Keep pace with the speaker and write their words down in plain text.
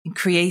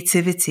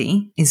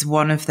creativity is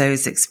one of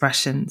those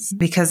expressions,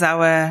 because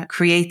our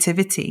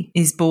creativity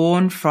is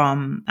born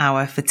from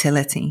our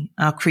fertility.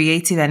 Our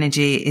creative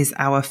energy is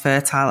our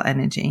fertile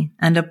energy.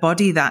 And a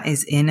body that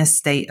is in a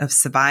state of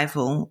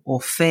survival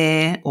or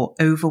fear or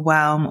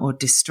overwhelm or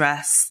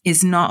distress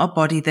is not a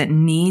body that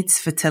needs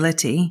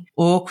fertility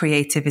or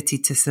creativity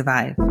to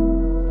survive.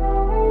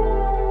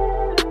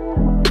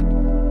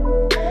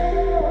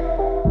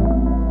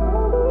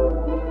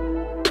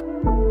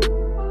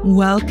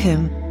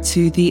 Welcome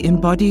to the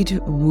Embodied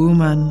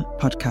Woman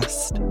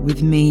podcast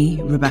with me,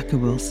 Rebecca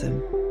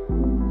Wilson.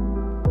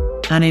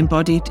 An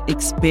embodied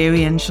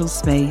experiential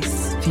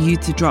space for you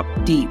to drop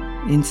deep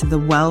into the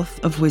wealth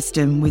of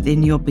wisdom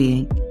within your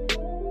being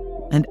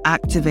and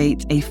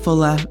activate a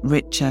fuller,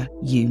 richer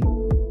you.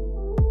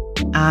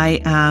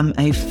 I am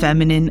a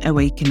feminine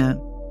awakener,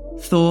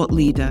 thought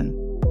leader,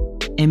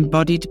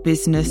 embodied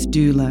business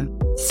doula,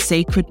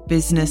 sacred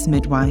business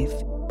midwife,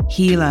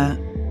 healer,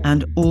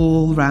 and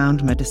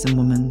all-round medicine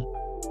woman.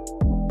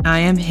 I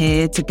am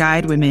here to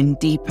guide women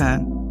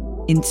deeper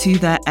into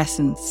their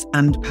essence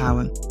and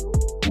power,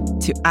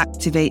 to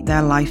activate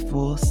their life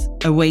force,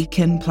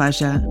 awaken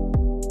pleasure,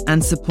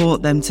 and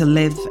support them to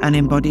live an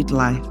embodied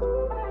life.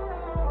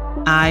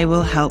 I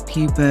will help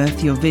you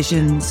birth your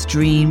visions,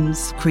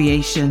 dreams,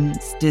 creations,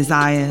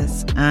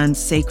 desires, and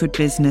sacred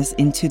business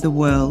into the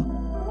world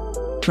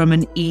from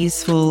an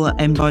easeful,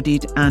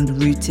 embodied, and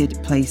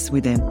rooted place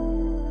within.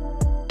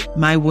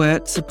 My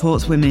work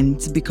supports women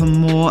to become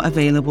more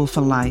available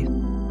for life,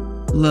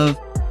 love,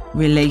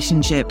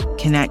 relationship,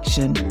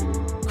 connection,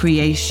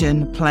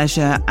 creation,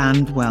 pleasure,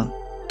 and wealth.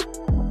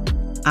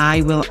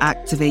 I will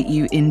activate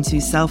you into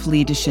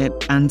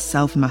self-leadership and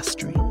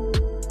self-mastery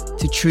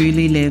to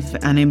truly live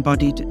an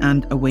embodied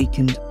and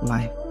awakened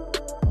life.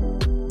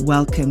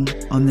 Welcome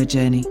on the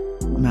journey,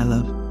 my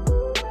love.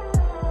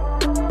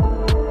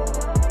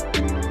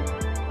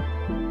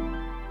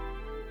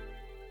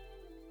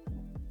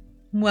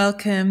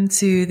 Welcome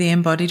to the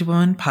Embodied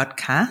Woman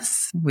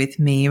podcast with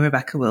me,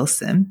 Rebecca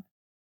Wilson.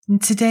 In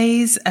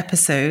today's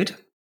episode,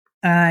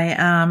 I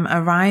am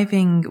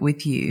arriving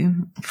with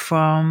you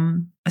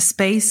from a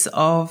space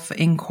of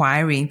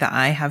inquiry that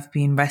I have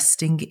been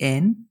resting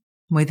in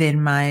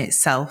within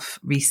myself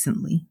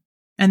recently.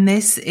 And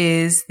this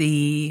is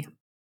the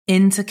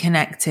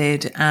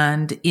interconnected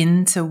and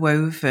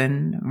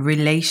interwoven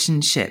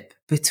relationship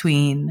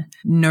between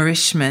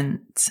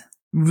nourishment,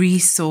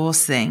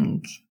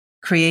 resourcing,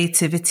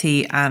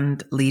 creativity,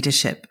 and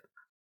leadership.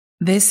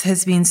 This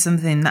has been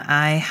something that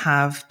I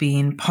have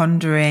been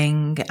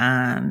pondering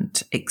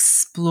and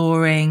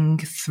exploring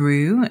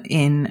through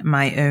in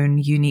my own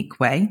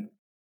unique way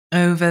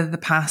over the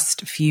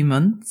past few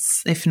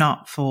months, if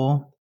not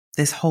for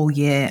this whole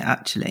year,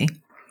 actually.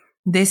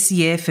 This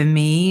year for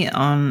me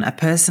on a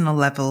personal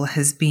level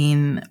has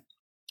been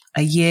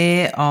a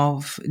year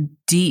of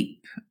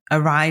deep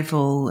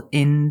arrival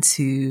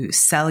into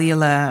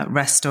cellular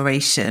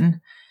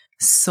restoration,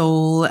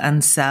 soul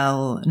and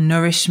cell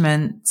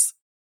nourishment,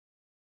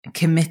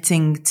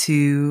 committing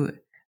to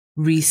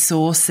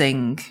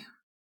resourcing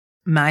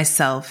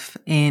myself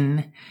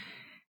in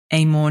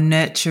a more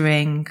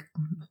nurturing,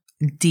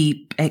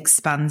 deep,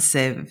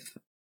 expansive,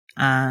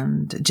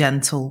 and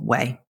gentle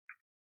way.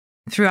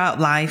 Throughout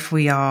life,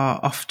 we are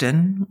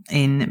often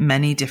in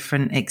many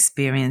different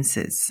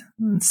experiences,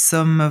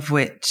 some of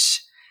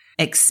which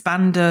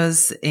expand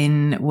us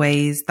in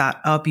ways that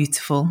are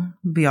beautiful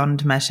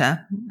beyond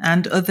measure,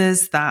 and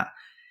others that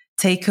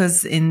take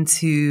us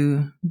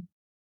into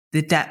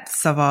the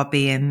depths of our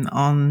being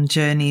on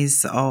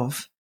journeys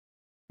of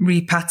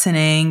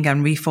repatterning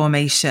and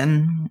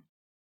reformation.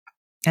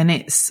 And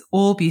it's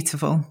all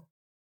beautiful.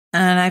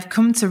 And I've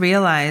come to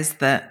realize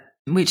that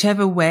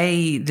whichever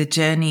way the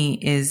journey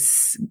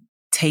is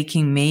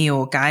taking me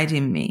or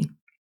guiding me,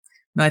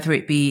 whether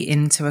it be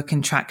into a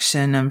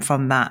contraction and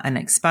from that an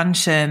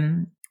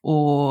expansion,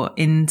 or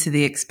into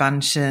the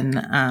expansion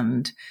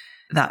and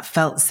that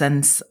felt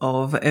sense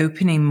of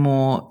opening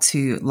more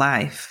to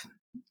life,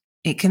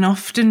 it can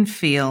often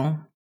feel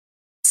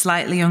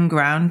slightly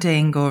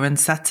ungrounding or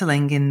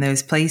unsettling in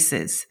those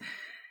places,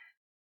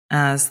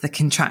 as the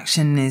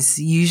contraction is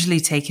usually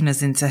taking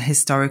us into a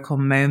historical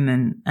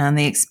moment and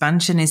the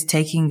expansion is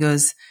taking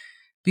us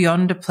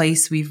beyond a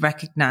place we've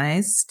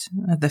recognized,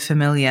 the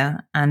familiar,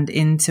 and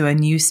into a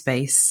new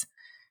space,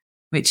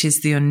 which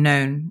is the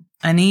unknown.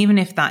 And even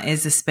if that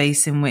is a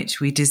space in which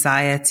we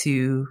desire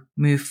to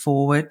move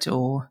forward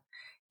or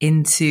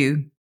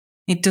into,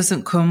 it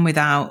doesn't come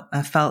without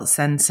a felt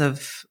sense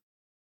of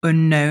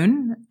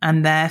unknown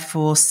and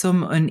therefore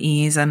some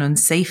unease and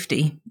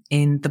unsafety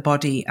in the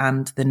body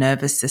and the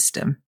nervous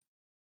system.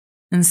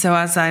 And so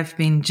as I've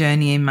been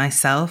journeying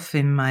myself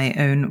in my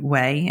own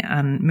way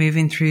and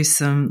moving through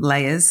some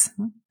layers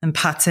and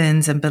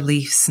patterns and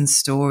beliefs and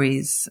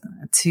stories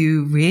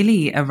to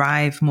really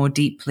arrive more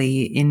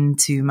deeply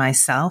into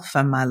myself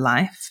and my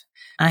life,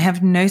 I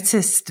have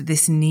noticed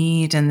this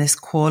need and this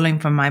calling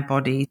from my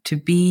body to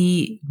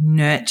be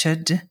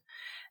nurtured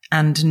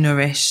and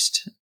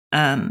nourished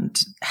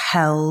and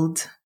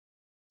held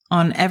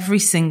on every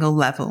single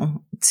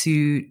level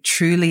to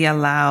truly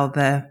allow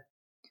the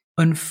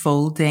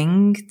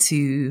unfolding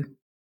to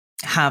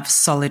have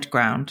solid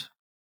ground.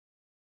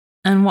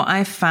 And what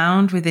I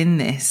found within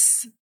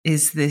this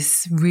is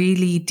this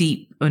really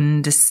deep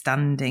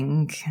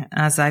understanding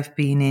as I've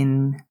been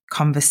in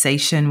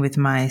conversation with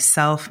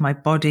myself, my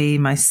body,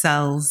 my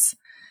cells,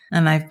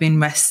 and I've been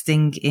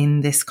resting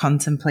in this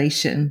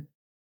contemplation.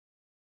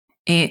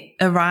 It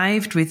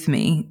arrived with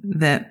me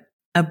that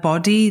a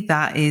body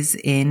that is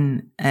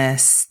in a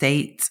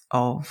state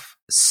of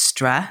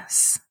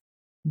stress,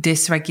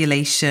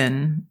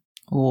 dysregulation,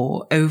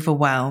 or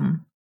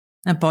overwhelm,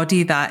 a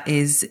body that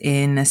is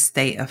in a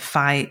state of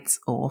fight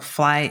or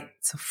flight,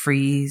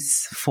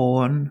 freeze,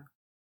 fawn,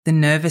 the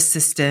nervous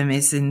system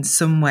is in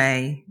some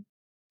way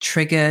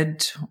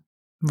triggered,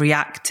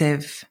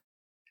 reactive.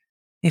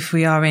 If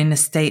we are in a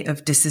state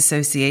of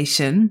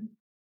disassociation,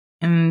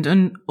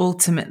 and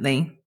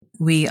ultimately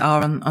we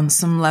are on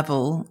some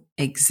level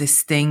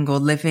existing or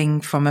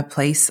living from a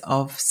place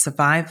of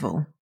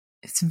survival,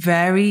 it's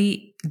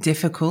very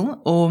difficult,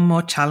 or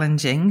more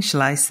challenging,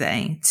 shall I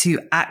say, to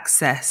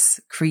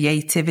access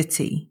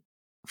creativity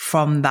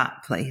from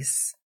that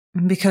place.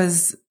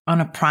 Because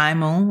on a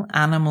primal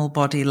animal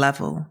body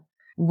level,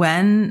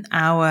 when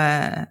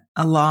our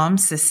alarm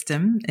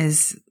system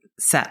is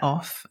set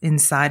off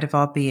inside of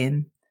our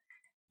being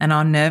and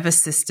our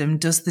nervous system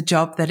does the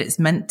job that it's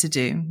meant to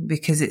do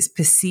because it's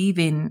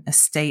perceiving a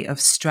state of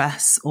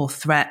stress or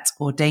threat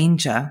or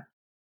danger,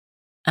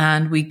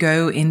 and we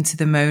go into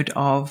the mode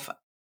of,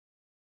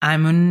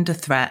 I'm under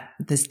threat,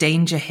 there's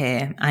danger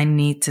here, I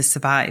need to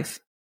survive.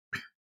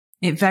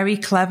 It very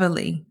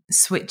cleverly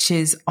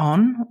switches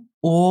on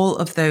all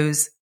of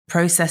those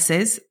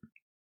processes,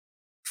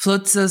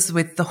 floods us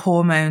with the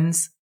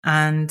hormones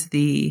and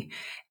the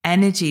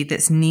energy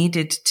that's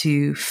needed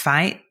to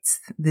fight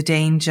the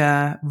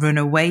danger, run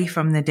away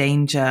from the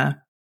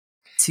danger,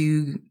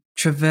 to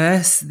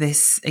traverse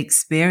this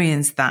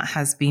experience that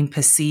has been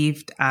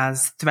perceived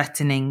as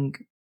threatening,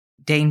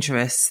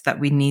 dangerous, that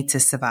we need to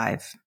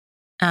survive.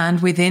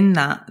 And within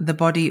that, the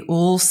body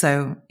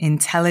also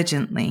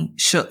intelligently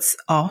shuts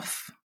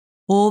off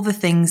all the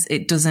things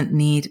it doesn't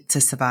need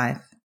to survive.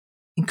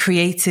 And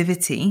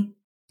creativity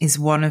is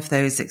one of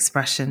those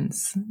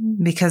expressions,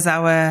 because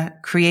our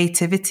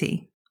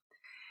creativity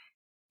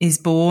is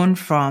born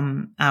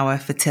from our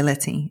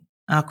fertility.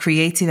 Our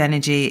creative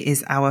energy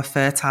is our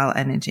fertile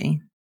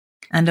energy.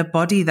 And a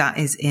body that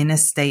is in a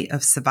state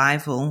of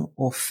survival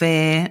or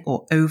fear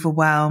or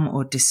overwhelm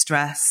or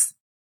distress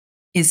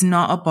is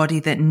not a body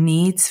that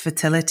needs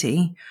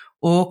fertility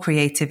or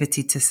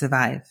creativity to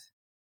survive.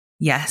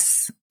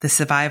 Yes, the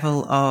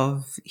survival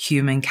of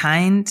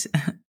humankind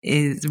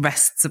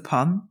rests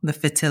upon the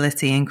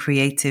fertility and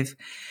creative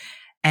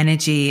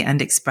energy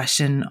and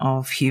expression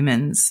of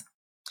humans.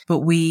 But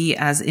we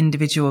as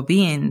individual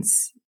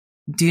beings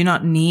do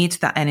not need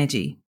that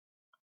energy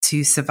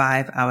to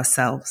survive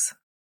ourselves.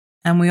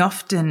 And we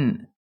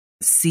often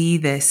see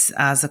this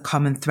as a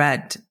common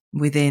thread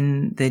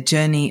within the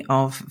journey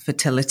of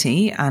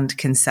fertility and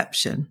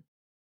conception.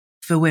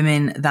 For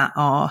women that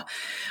are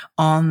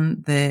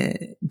on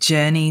the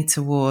journey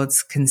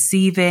towards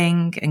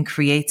conceiving and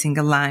creating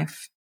a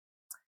life,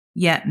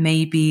 yet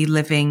maybe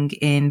living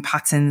in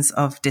patterns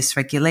of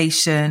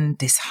dysregulation,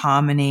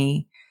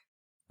 disharmony,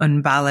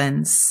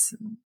 unbalance,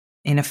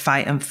 in a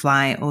fight and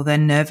flight, or their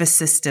nervous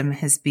system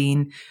has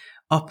been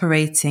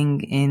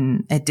operating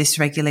in a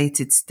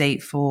dysregulated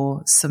state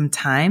for some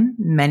time,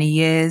 many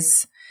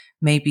years,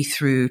 maybe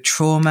through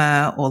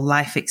trauma or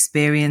life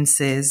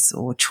experiences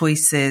or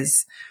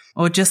choices,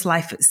 or just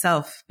life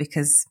itself,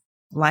 because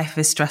life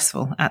is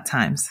stressful at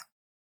times.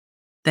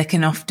 There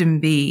can often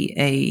be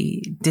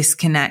a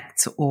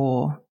disconnect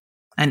or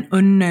an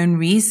unknown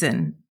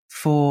reason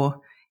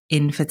for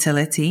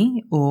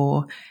infertility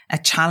or a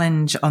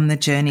challenge on the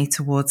journey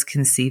towards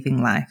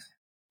conceiving life.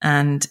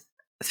 And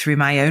through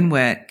my own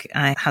work,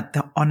 I had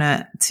the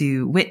honor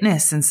to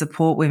witness and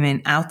support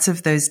women out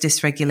of those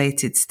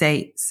dysregulated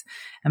states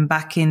and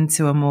back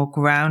into a more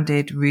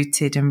grounded,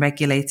 rooted, and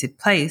regulated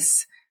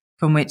place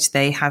from which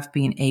they have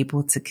been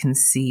able to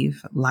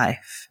conceive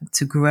life,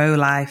 to grow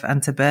life,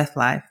 and to birth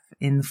life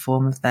in the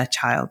form of their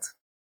child.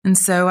 And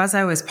so as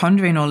I was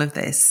pondering all of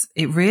this,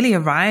 it really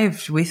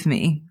arrived with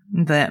me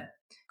that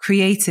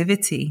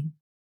creativity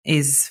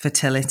is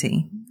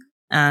fertility.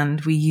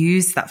 And we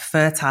use that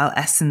fertile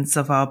essence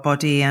of our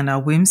body and our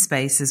womb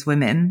space as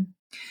women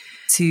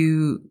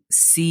to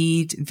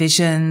seed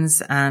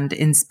visions and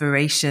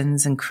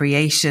inspirations and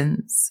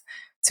creations,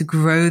 to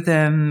grow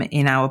them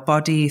in our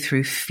body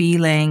through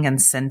feeling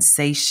and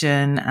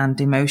sensation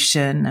and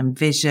emotion and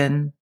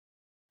vision,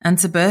 and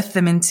to birth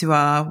them into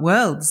our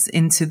worlds,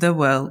 into the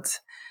world,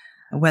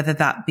 whether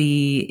that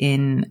be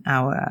in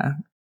our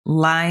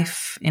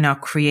life, in our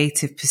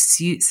creative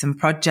pursuits and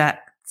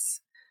projects,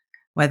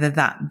 whether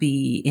that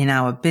be in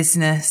our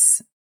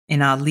business,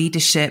 in our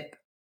leadership.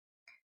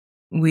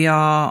 We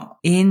are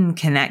in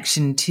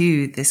connection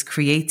to this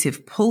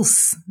creative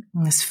pulse,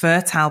 this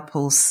fertile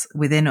pulse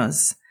within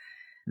us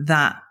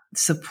that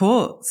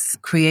supports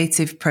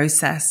creative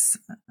process,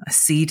 a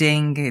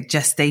seeding, a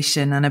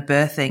gestation, and a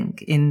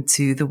birthing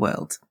into the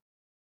world.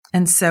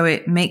 And so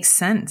it makes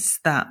sense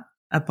that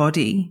a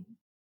body,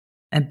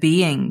 a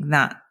being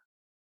that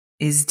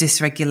is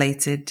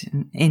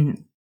dysregulated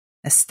in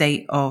a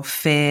state of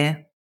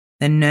fear,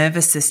 the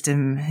nervous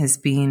system has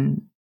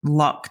been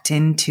locked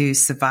into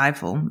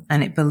survival,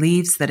 and it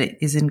believes that it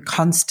is in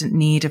constant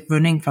need of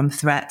running from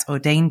threat or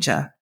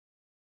danger,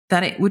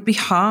 that it would be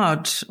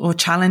hard or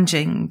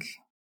challenging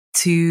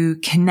to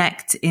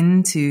connect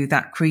into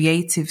that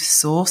creative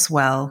source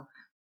well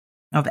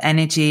of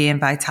energy and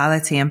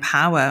vitality and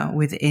power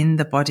within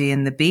the body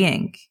and the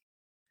being.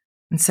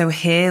 And so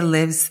here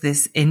lives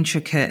this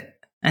intricate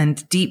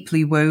and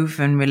deeply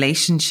woven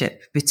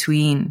relationship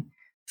between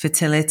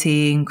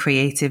fertility and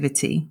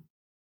creativity,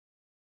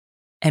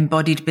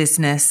 embodied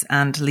business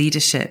and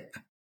leadership,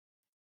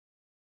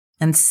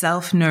 and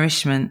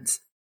self-nourishment,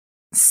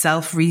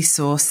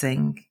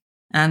 self-resourcing,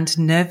 and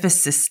nervous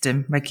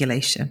system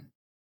regulation.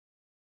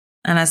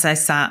 And as I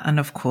sat and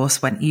of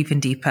course went even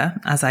deeper,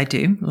 as I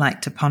do,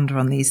 like to ponder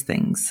on these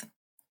things,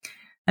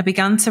 I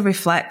began to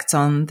reflect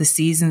on the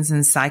seasons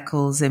and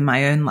cycles in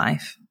my own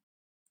life.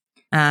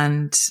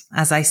 And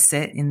as I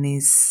sit in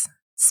these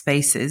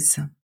spaces,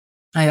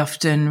 I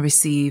often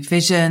receive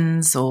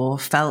visions or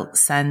felt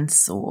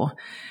sense or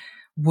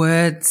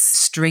words,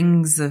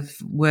 strings of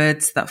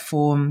words that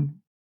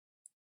form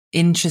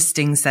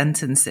interesting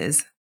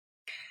sentences.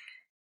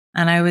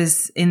 And I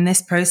was in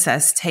this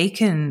process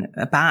taken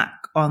aback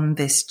on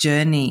this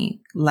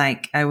journey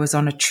like I was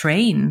on a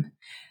train,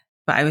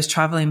 but I was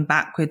traveling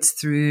backwards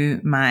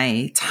through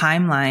my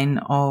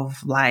timeline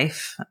of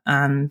life,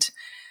 and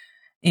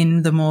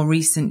in the more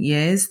recent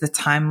years, the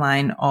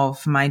timeline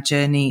of my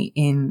journey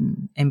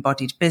in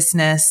embodied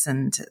business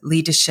and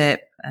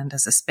leadership and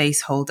as a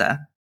space holder.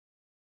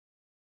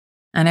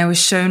 And I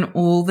was shown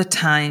all the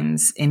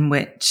times in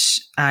which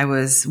I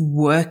was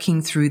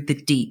working through the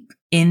deep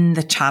in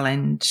the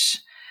challenge,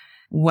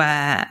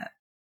 where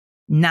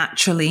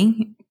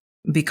naturally,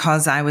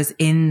 because I was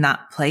in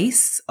that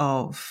place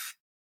of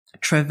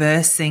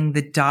traversing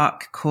the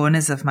dark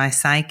corners of my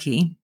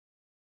psyche,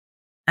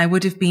 I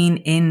would have been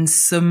in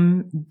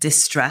some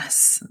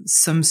distress,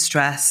 some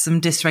stress, some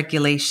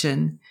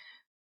dysregulation,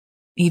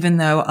 even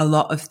though a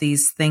lot of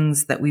these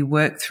things that we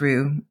work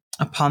through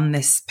upon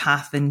this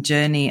path and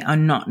journey are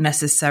not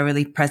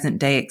necessarily present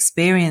day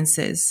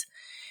experiences.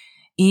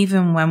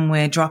 Even when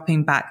we're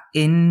dropping back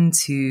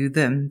into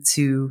them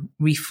to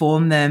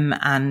reform them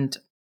and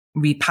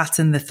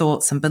repattern the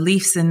thoughts and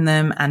beliefs in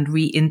them and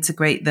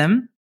reintegrate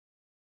them,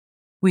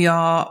 we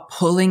are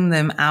pulling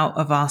them out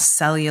of our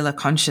cellular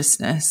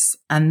consciousness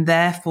and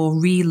therefore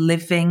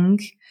reliving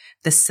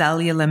the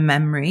cellular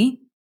memory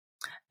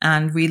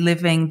and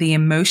reliving the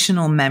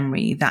emotional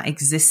memory that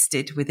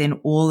existed within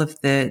all of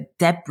the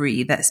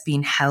debris that's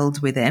been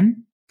held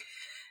within.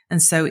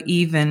 And so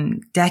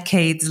even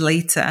decades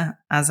later,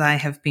 as I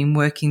have been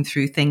working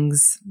through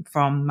things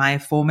from my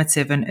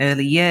formative and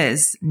early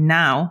years,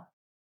 now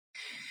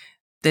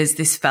there's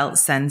this felt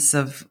sense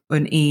of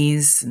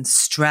unease and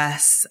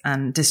stress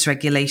and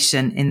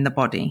dysregulation in the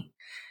body.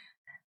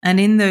 And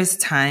in those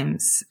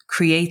times,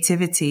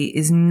 creativity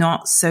is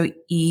not so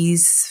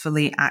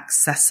easily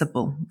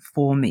accessible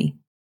for me.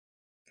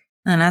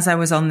 And as I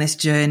was on this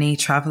journey,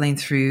 traveling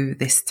through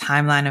this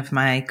timeline of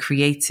my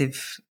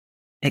creative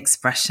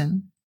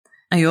expression,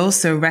 I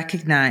also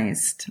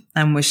recognized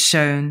and was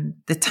shown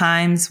the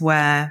times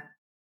where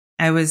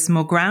I was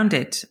more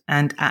grounded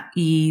and at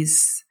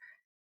ease,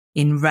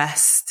 in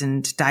rest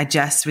and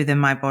digest within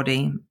my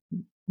body,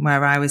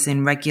 where I was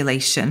in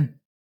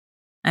regulation,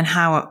 and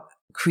how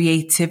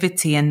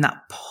creativity and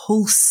that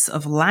pulse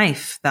of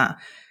life that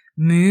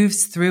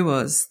moves through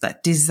us,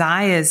 that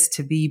desires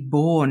to be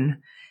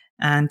born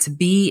and to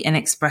be an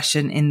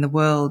expression in the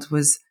world,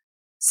 was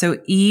so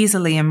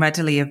easily and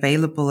readily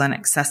available and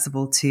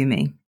accessible to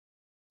me.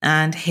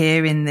 And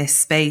here in this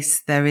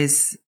space, there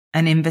is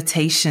an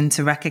invitation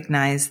to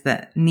recognize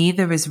that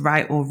neither is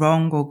right or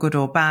wrong or good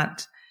or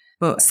bad,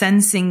 but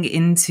sensing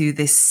into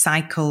this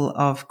cycle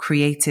of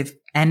creative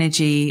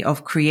energy,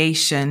 of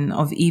creation,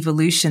 of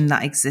evolution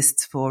that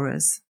exists for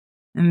us.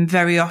 And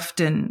very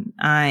often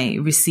I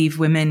receive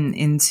women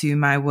into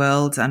my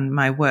world and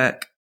my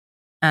work,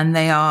 and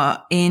they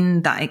are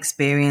in that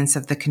experience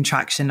of the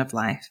contraction of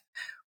life,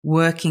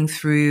 working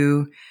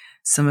through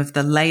some of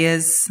the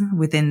layers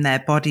within their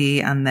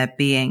body and their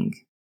being,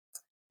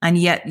 and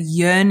yet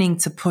yearning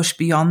to push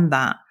beyond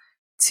that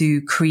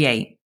to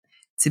create,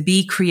 to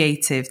be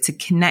creative, to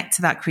connect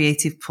to that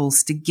creative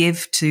pulse, to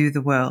give to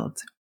the world.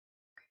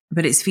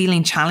 But it's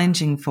feeling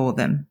challenging for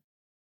them.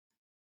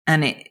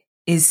 And it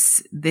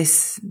is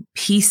this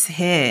piece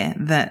here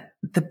that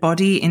the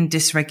body in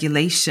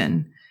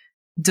dysregulation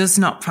does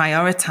not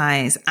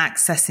prioritize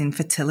accessing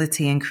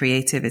fertility and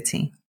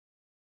creativity.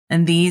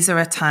 And these are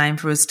a time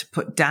for us to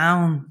put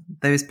down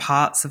those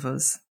parts of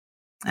us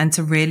and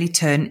to really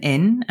turn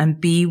in and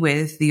be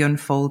with the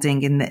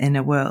unfolding in the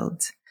inner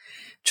world.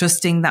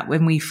 trusting that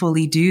when we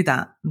fully do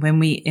that, when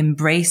we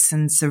embrace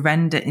and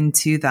surrender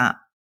into that,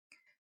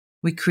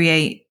 we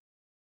create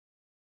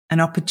an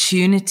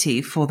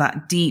opportunity for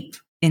that deep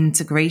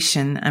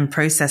integration and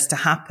process to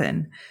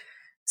happen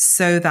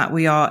so that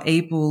we are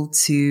able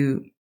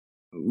to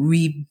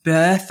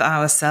rebirth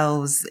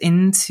ourselves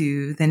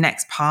into the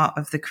next part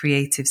of the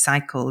creative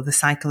cycle, the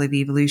cycle of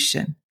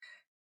evolution,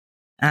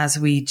 as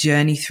we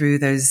journey through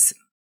those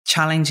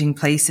challenging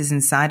places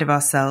inside of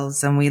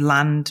ourselves and we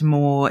land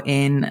more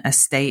in a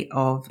state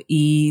of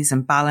ease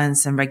and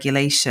balance and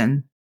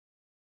regulation.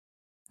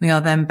 We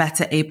are then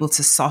better able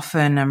to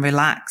soften and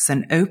relax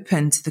and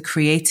open to the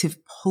creative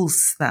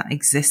pulse that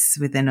exists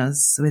within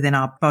us, within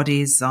our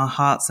bodies, our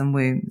hearts and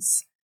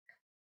wombs,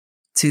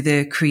 to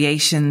the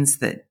creations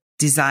that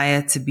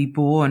desire to be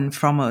born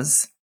from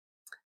us.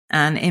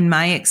 And in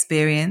my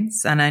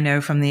experience, and I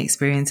know from the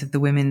experience of the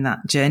women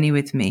that journey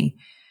with me,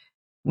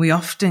 we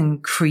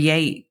often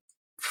create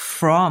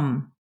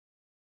from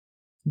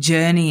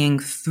journeying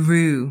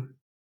through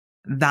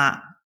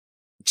that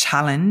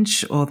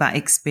challenge or that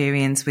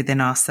experience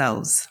within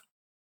ourselves.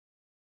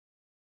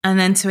 And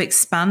then to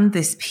expand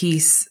this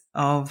piece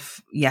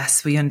of,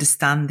 yes, we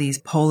understand these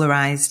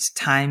polarized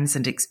times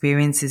and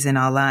experiences in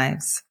our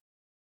lives.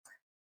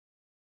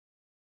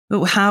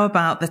 But how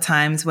about the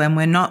times when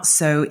we're not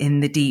so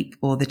in the deep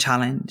or the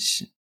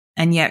challenge,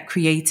 and yet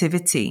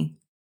creativity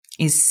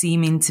is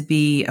seeming to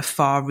be a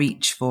far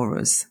reach for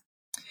us?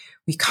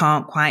 We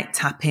can't quite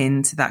tap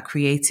into that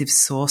creative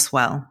source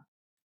well,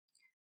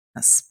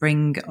 that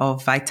spring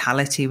of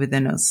vitality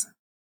within us.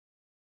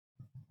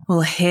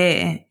 Well,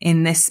 here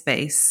in this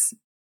space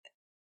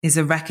is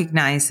a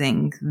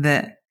recognizing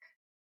that,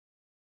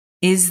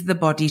 is the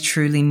body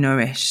truly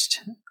nourished?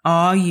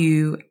 Are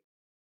you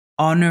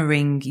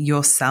honoring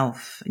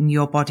yourself and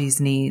your body's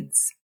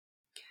needs?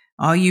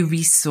 Are you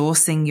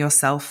resourcing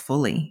yourself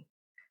fully?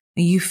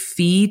 Are you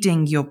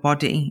feeding your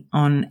body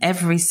on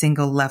every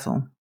single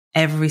level,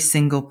 every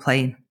single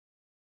plane?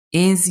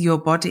 Is your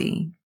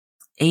body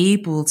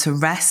able to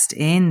rest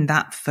in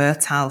that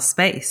fertile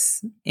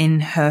space, in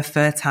her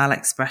fertile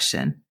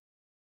expression?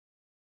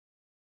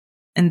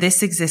 And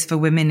this exists for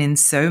women in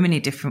so many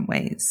different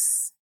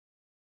ways.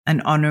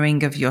 An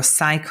honoring of your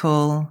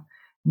cycle,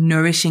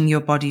 nourishing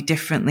your body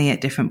differently at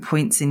different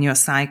points in your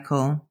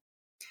cycle,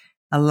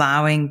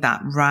 allowing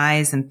that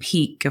rise and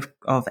peak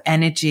of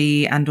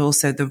energy and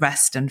also the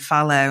rest and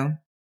fallow.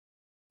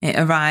 It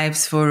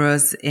arrives for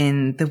us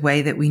in the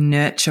way that we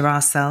nurture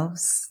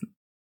ourselves,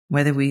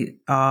 whether we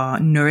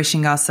are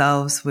nourishing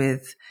ourselves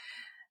with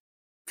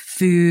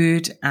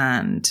food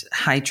and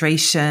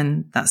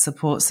hydration that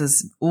supports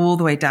us all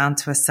the way down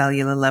to a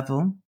cellular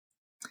level.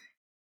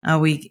 Are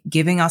we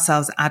giving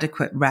ourselves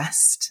adequate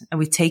rest? Are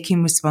we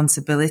taking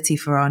responsibility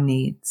for our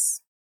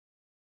needs?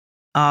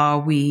 Are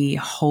we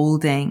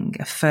holding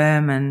a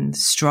firm and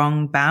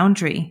strong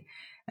boundary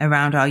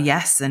around our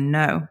yes and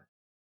no?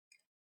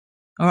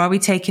 Or are we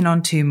taking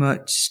on too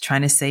much,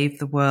 trying to save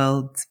the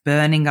world,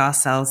 burning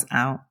ourselves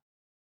out?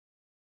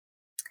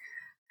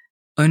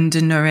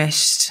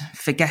 Undernourished,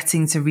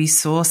 forgetting to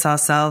resource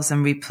ourselves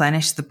and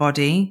replenish the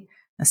body,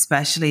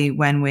 especially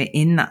when we're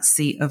in that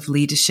seat of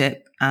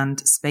leadership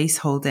and space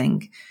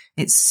holding.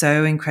 It's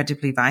so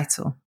incredibly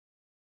vital.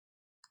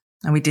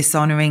 Are we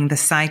dishonoring the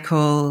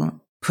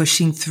cycle,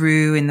 pushing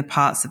through in the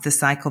parts of the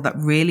cycle that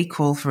really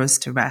call for us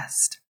to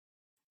rest?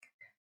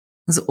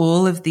 Because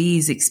all of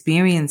these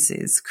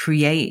experiences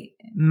create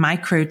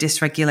micro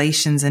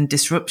dysregulations and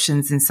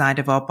disruptions inside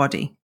of our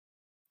body.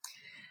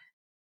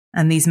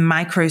 And these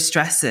micro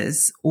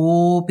stresses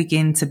all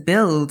begin to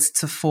build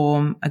to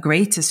form a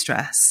greater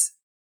stress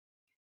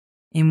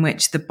in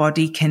which the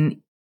body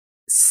can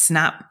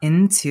snap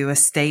into a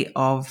state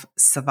of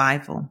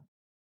survival.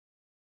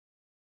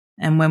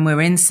 And when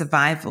we're in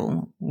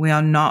survival, we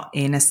are not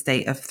in a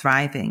state of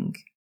thriving.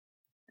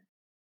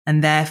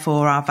 And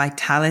therefore our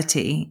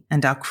vitality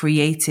and our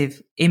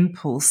creative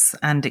impulse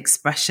and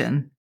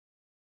expression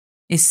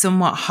is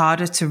somewhat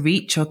harder to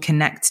reach or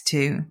connect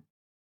to.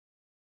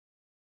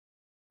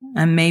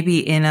 And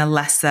maybe in a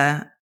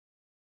lesser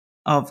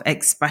of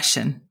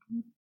expression,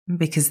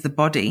 because the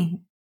body,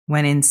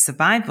 when in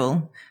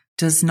survival,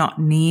 does not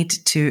need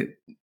to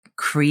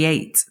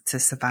create to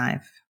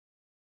survive.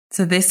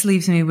 So this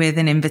leaves me with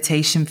an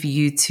invitation for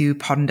you to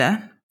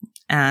ponder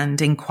and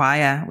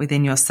inquire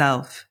within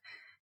yourself.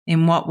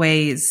 In what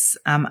ways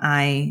am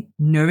I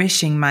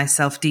nourishing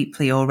myself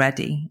deeply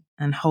already,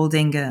 and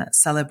holding a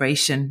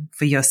celebration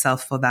for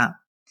yourself for that?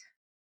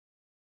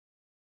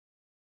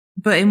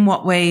 But in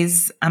what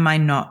ways am I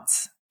not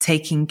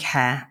taking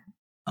care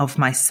of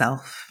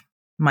myself,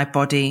 my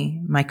body,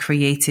 my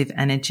creative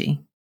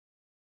energy?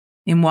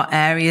 In what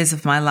areas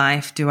of my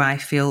life do I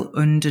feel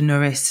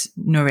undernourished,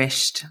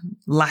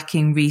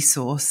 lacking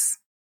resource?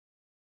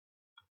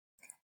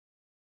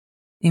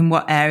 In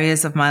what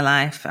areas of my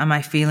life am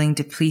I feeling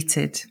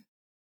depleted,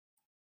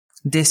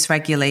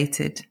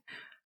 dysregulated?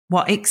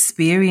 What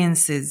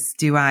experiences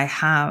do I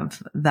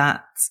have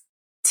that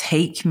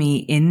take me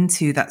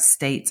into that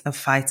state of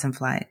fight and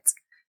flight,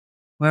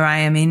 where I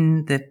am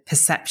in the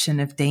perception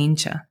of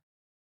danger,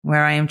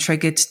 where I am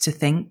triggered to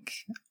think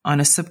on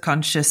a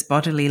subconscious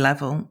bodily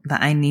level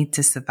that I need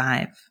to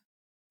survive?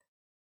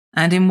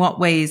 And in what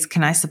ways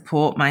can I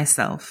support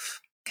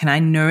myself? Can I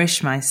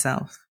nourish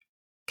myself?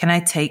 Can I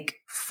take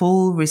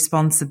full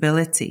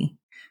responsibility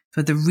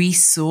for the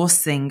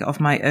resourcing of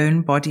my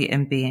own body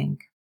and being,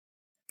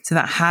 so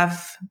that I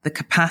have the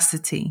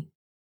capacity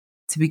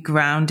to be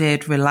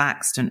grounded,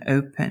 relaxed, and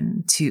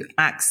open to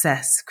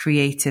access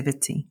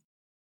creativity,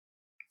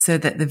 so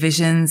that the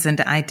visions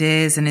and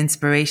ideas and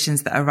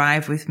inspirations that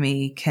arrive with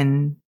me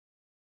can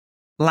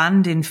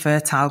land in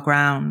fertile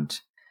ground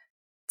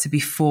to be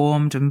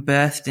formed and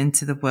birthed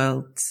into the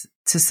world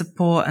to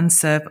support and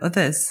serve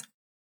others.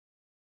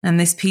 And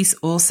this piece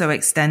also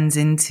extends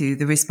into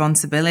the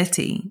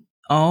responsibility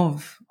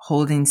of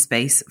holding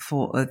space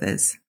for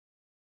others.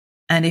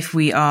 And if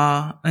we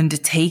are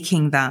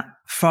undertaking that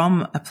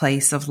from a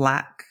place of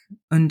lack,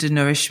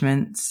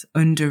 undernourishment,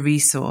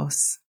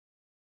 under-resource,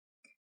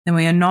 then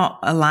we are not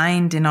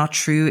aligned in our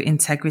true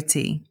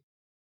integrity.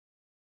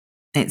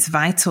 It's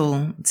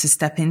vital to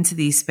step into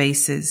these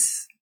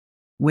spaces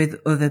with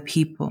other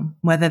people,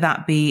 whether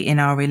that be in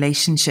our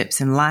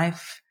relationships in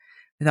life,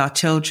 with our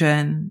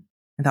children,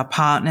 with our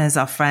partners,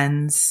 our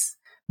friends,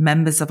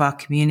 members of our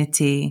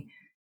community,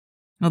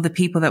 or the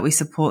people that we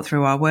support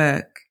through our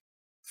work,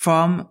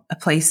 from a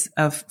place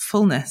of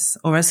fullness,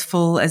 or as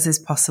full as is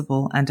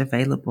possible and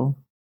available.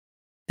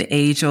 The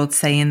age-old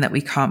saying that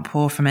we can't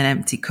pour from an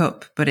empty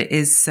cup, but it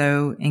is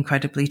so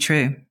incredibly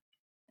true.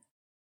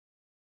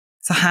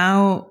 So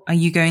how are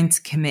you going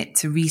to commit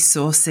to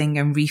resourcing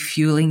and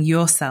refueling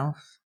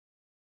yourself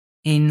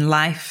in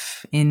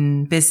life,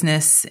 in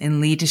business,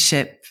 in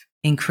leadership,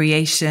 in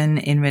creation,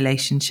 in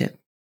relationship?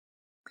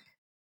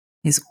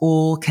 It's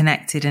all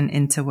connected and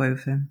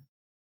interwoven.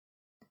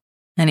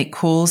 And it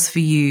calls for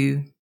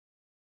you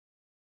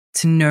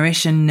to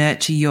nourish and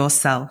nurture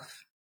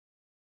yourself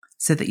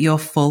so that you're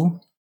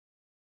full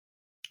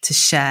to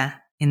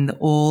share in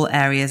all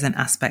areas and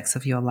aspects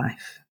of your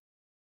life.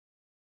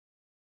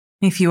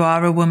 If you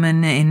are a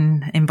woman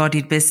in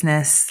embodied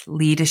business,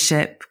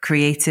 leadership,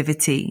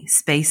 creativity,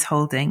 space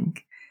holding,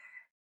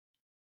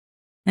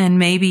 and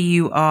maybe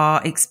you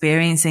are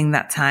experiencing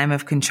that time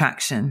of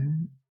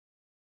contraction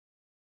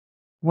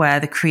where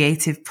the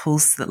creative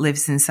pulse that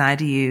lives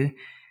inside of you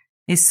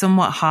is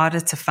somewhat harder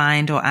to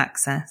find or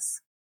access,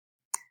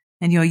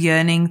 and you're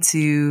yearning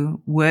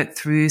to work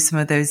through some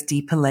of those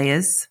deeper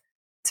layers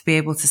to be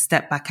able to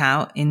step back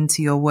out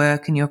into your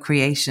work and your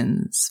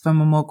creations from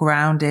a more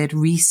grounded,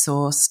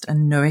 resourced,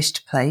 and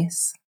nourished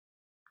place,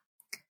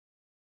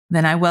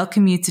 then I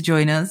welcome you to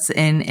join us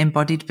in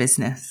Embodied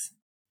Business.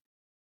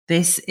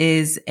 This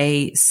is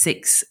a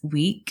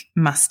 6-week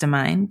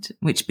mastermind,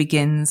 which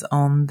begins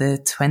on the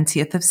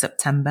 20th of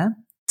September,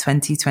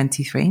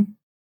 2023.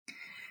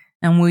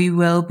 And we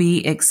will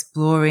be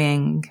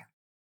exploring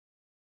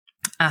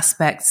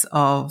aspects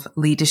of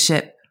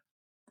leadership,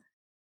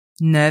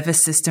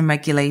 nervous system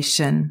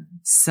regulation,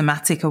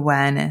 somatic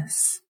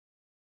awareness,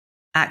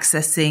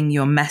 accessing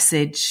your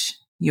message,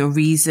 your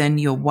reason,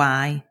 your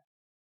why,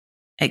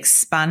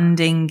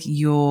 expanding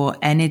your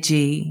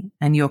energy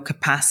and your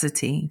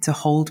capacity to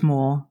hold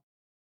more,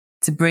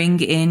 to bring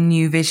in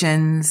new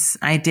visions,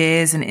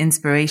 ideas, and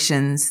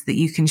inspirations that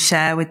you can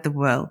share with the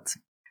world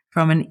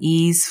from an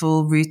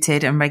easeful,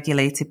 rooted, and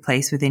regulated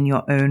place within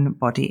your own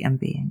body and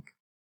being.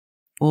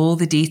 All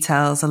the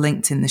details are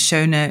linked in the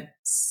show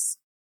notes.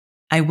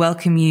 I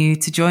welcome you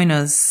to join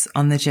us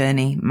on the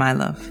journey, my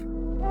love.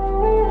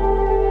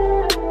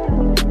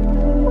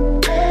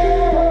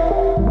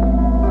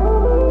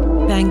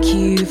 Thank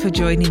you for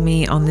joining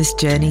me on this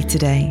journey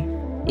today.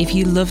 If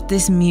you loved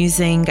this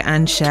musing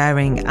and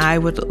sharing, I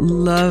would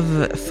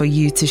love for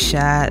you to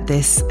share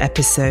this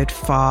episode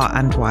far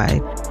and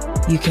wide.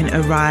 You can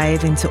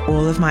arrive into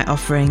all of my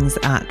offerings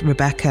at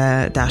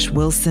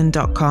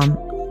rebecca-wilson.com.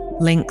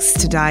 Links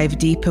to dive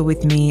deeper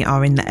with me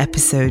are in the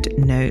episode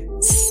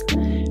notes.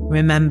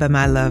 Remember,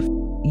 my love,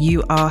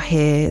 you are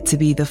here to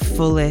be the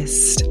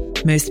fullest,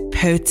 most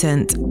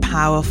potent,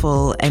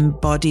 powerful,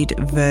 embodied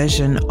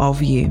version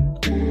of you.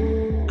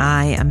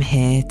 I am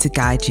here to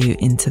guide you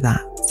into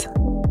that.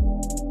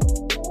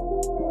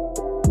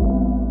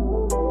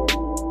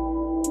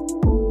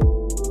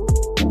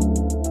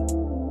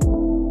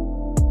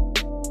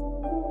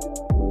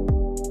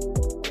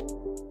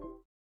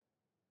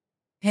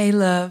 Hey,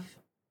 love.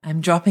 I'm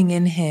dropping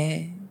in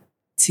here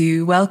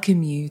to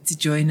welcome you to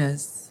join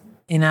us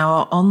in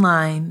our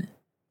online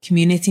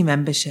community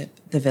membership,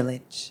 The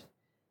Village.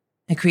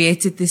 I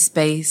created this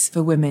space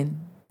for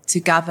women to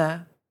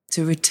gather,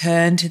 to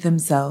return to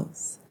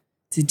themselves,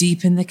 to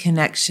deepen the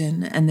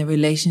connection and the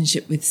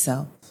relationship with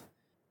self,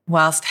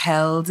 whilst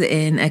held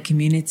in a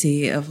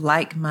community of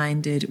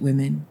like-minded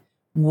women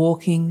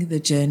walking the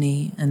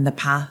journey and the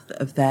path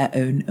of their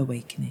own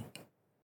awakening.